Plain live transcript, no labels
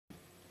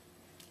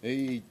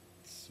Hey,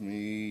 it's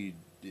me,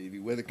 Davey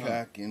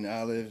Weathercock and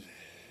Olive.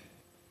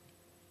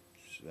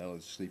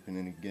 Olive's sleeping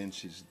in again.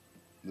 She's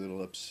a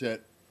little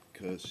upset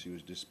because she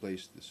was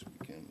displaced this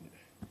weekend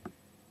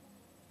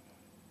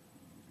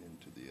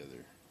into the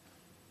other.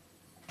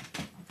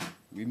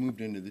 We moved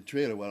into the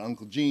trailer while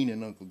Uncle Gene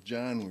and Uncle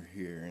John were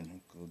here, and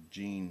Uncle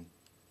Gene,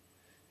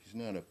 he's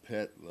not a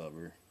pet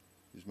lover.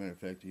 As a matter of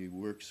fact, he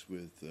works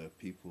with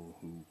people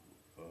who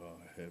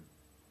have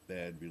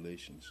bad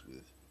relations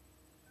with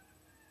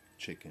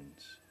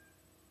chickens.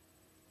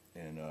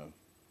 And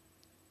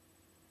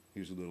he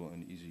was a little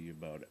uneasy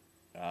about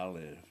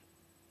Olive,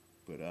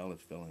 but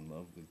Olive fell in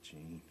love with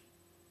Gene.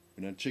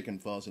 When a chicken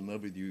falls in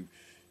love with you,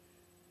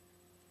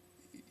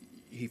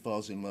 he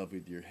falls in love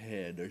with your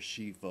head, or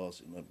she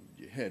falls in love with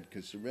your head,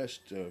 because the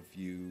rest of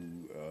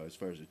you, as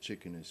far as a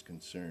chicken is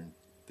concerned,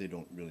 they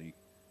don't really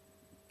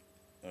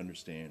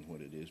understand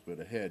what it is,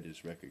 but a head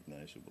is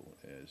recognizable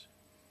as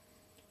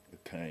a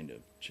kind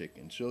of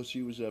chicken. So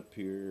she was up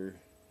here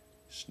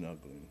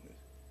snuggling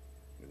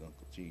with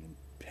Uncle Gene and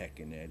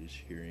pecking at his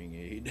hearing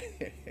aid.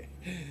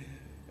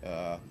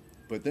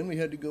 But then we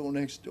had to go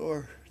next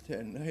door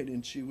that night,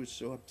 and she was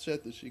so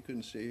upset that she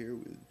couldn't stay here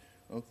with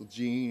Uncle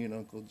Gene and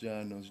Uncle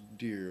John, those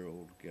dear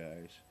old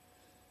guys.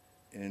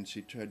 And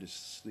she tried to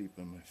sleep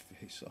on my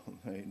face all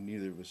night.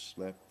 Neither of us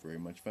slept very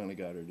much. Finally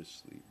got her to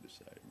sleep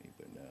beside me,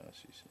 but now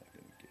she's not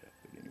going to get up.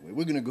 But anyway,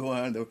 we're going to go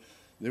on, though.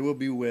 There will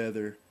be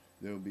weather.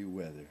 There will be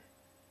weather.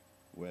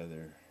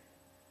 Weather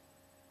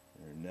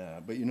or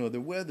not. But you know, the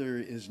weather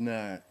is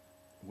not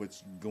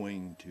what's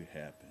going to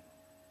happen.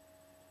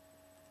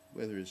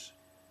 Weather is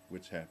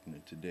what's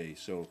happening today.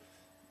 So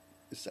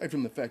aside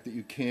from the fact that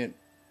you can't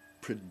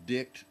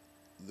predict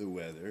the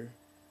weather,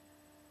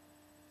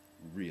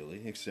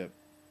 really, except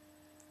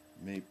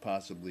maybe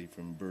possibly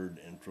from bird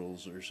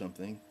entrails or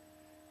something,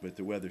 but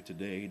the weather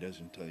today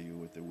doesn't tell you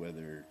what the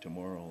weather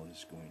tomorrow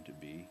is going to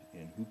be,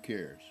 and who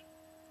cares,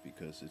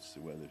 because it's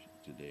the weather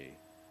today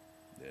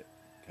that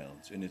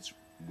counts. And it's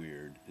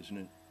weird, isn't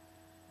it?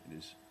 It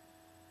is.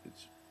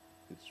 It's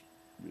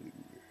really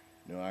weird.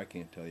 No, I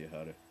can't tell you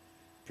how to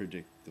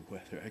predict the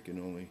weather. I can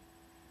only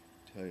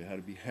tell you how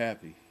to be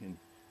happy, and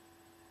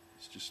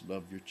it's just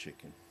love your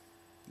chicken.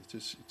 It's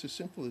as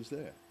simple as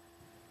that.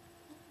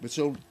 But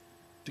so,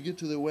 to get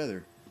to the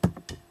weather,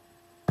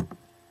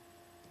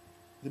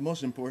 the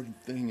most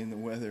important thing in the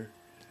weather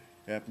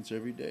happens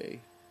every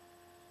day,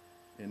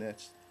 and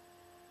that's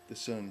the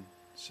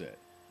sunset.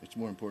 It's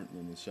more important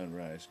than the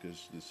sunrise,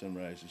 because the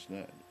sunrise is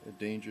not a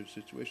dangerous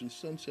situation. The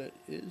sunset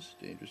is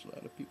dangerous. A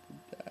lot of people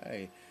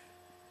die.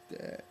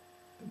 That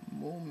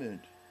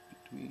moment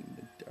between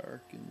the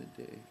dark and the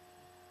day,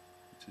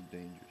 it's a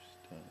dangerous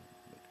time,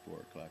 like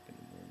 4 o'clock in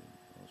the morning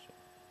also.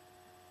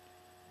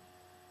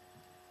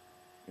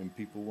 And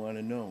people want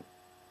to know.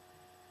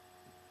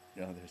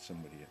 Now there's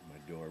somebody at my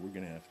door. We're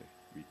going to have to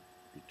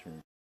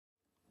return.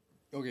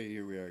 Okay,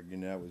 here we are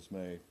again. That was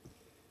my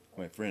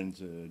friends,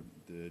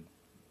 the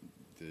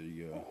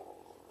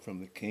from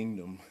the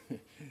kingdom.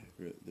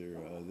 They're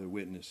the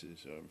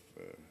witnesses of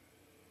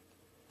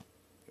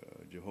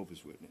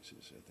Jehovah's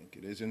Witnesses, I think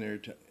it is,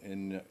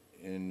 and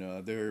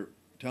they're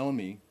telling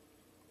me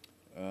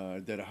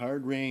that a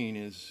hard rain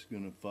is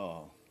going to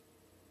fall.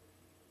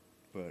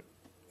 But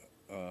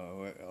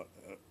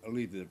I'll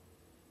leave the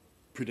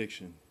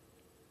prediction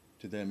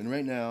to them. And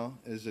right now,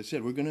 as I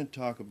said, we're going to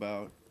talk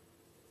about.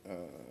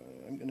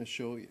 I'm going to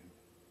show you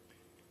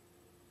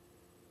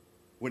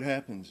what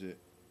happens at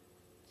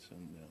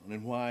sundown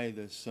and why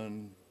the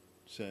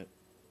sunset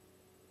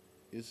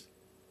is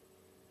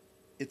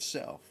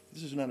itself.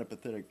 This is not a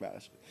pathetic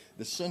basket.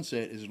 The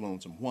sunset is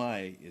lonesome.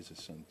 Why is a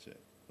sunset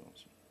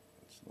lonesome?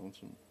 It's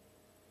lonesome.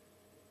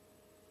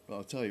 Well,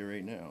 I'll tell you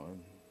right now.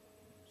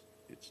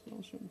 It's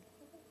lonesome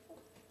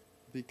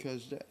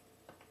because that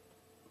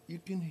you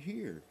can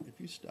hear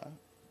if you stop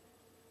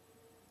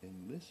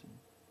and listen.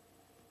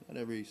 Not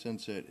every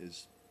sunset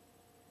is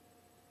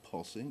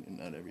pulsing, and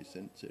not every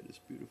sunset is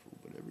beautiful,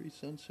 but every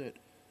sunset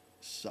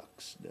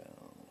sucks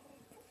down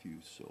a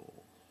few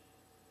souls.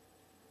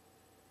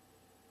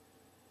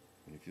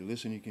 And if you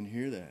listen, you can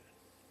hear that.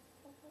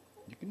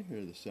 You can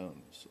hear the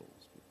sound of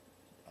souls. But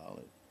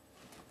Olive,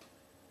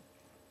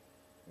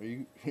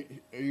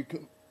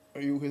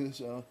 are you with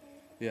us, Olive?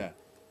 Yeah.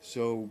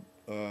 So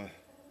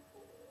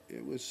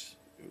it was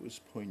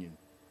poignant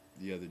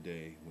the other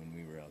day when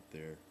we were out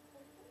there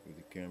with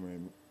the camera,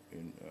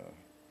 and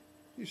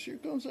here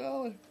comes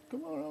Olive.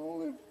 Come on,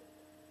 Olive.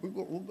 We'll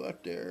go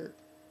out there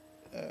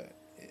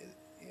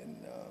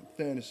in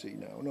fantasy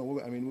now. No,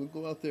 we'll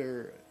go out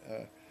there.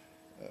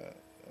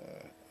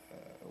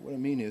 What I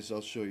mean is,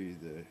 I'll show you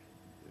the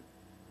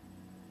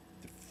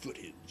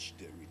footage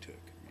that we took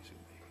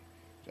recently.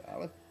 So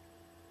Olive,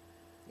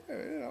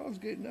 Olive's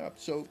getting up.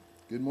 So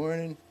good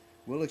morning.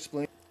 We'll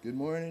explain. Good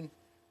morning.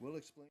 We'll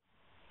explain.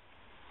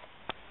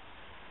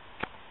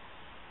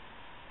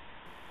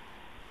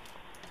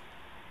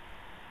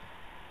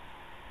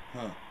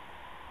 Huh.